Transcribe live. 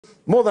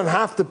More than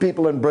half the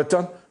people in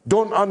Britain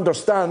don't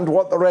understand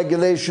what the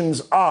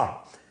regulations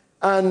are.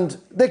 And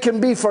they can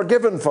be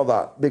forgiven for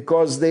that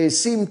because they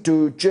seem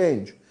to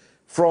change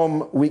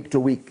from week to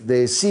week.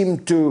 They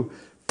seem to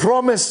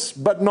promise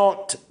but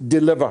not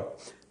deliver.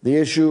 The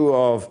issue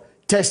of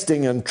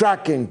testing and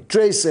tracking,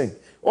 tracing,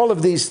 all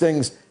of these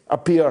things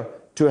appear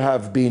to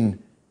have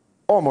been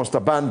almost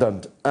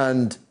abandoned,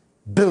 and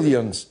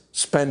billions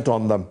spent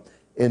on them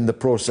in the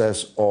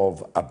process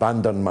of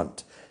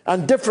abandonment.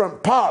 And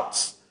different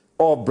parts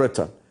of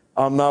Britain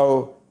are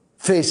now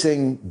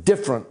facing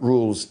different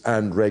rules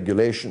and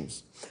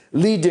regulations,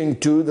 leading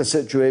to the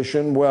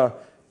situation where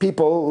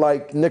people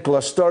like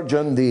Nicola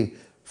Sturgeon, the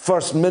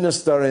First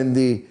Minister in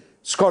the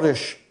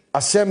Scottish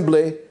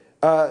Assembly,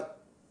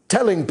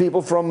 telling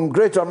people from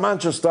Greater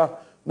Manchester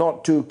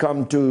not to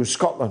come to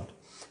Scotland.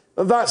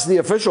 That's the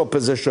official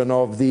position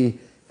of the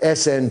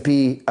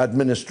SNP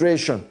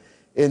administration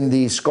in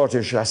the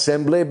Scottish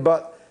Assembly,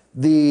 but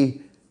the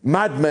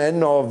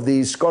madmen of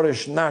the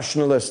Scottish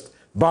nationalist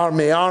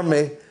Barmy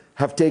Army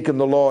have taken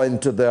the law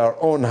into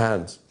their own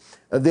hands.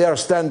 They are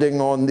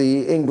standing on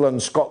the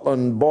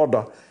England-Scotland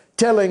border,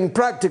 telling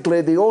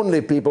practically the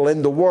only people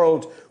in the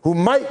world who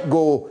might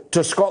go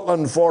to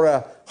Scotland for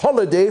a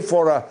holiday,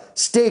 for a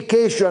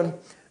staycation,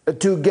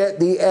 to get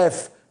the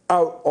F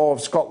out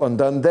of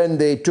Scotland. And then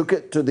they took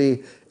it to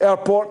the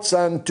airports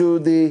and to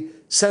the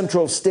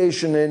central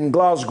station in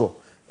Glasgow,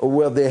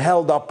 where they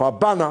held up a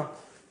banner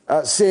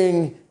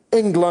saying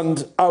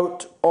England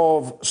out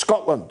of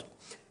Scotland.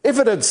 If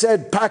it had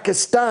said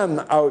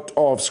Pakistan out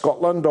of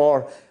Scotland,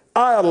 or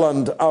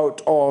Ireland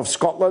out of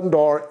Scotland,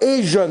 or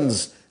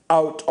Asians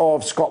out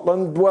of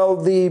Scotland, well,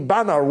 the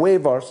banner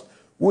wavers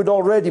would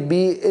already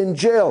be in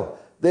jail.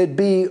 They'd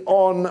be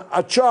on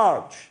a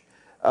charge.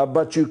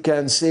 But you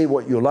can say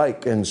what you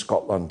like in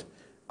Scotland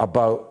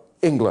about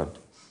England,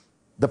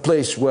 the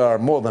place where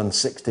more than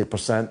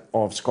 60%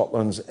 of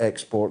Scotland's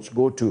exports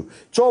go to.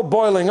 It's all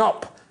boiling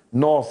up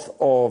north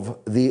of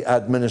the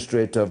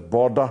administrative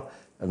border,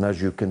 and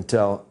as you can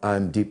tell,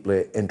 I'm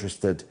deeply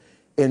interested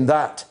in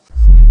that.